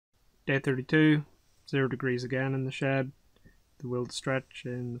Day 32, 0 degrees again in the shed. The will to stretch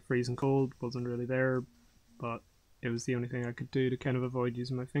in the freezing cold wasn't really there, but it was the only thing I could do to kind of avoid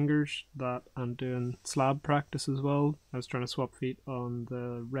using my fingers. That and doing slab practice as well. I was trying to swap feet on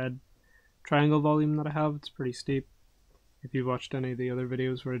the red triangle volume that I have. It's pretty steep. If you've watched any of the other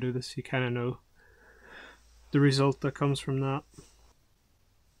videos where I do this, you kind of know the result that comes from that.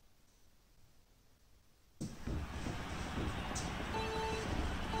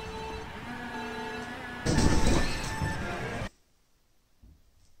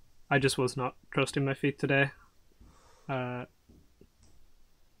 I just was not trusting my feet today. Whenever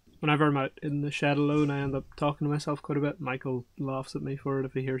I'm out in the shed alone, I end up talking to myself quite a bit. Michael laughs at me for it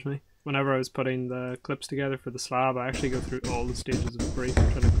if he hears me. Whenever I was putting the clips together for the slab, I actually go through all the stages of grief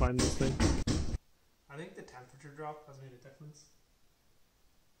trying to climb this thing. I think the temperature drop has made a difference.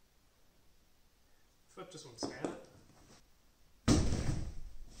 Foot just won't stay on it.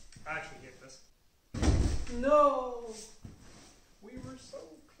 I actually hate this. No! We were so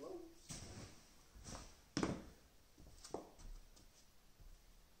close.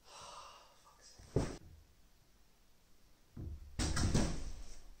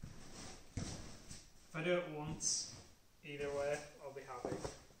 If I do it once, either way,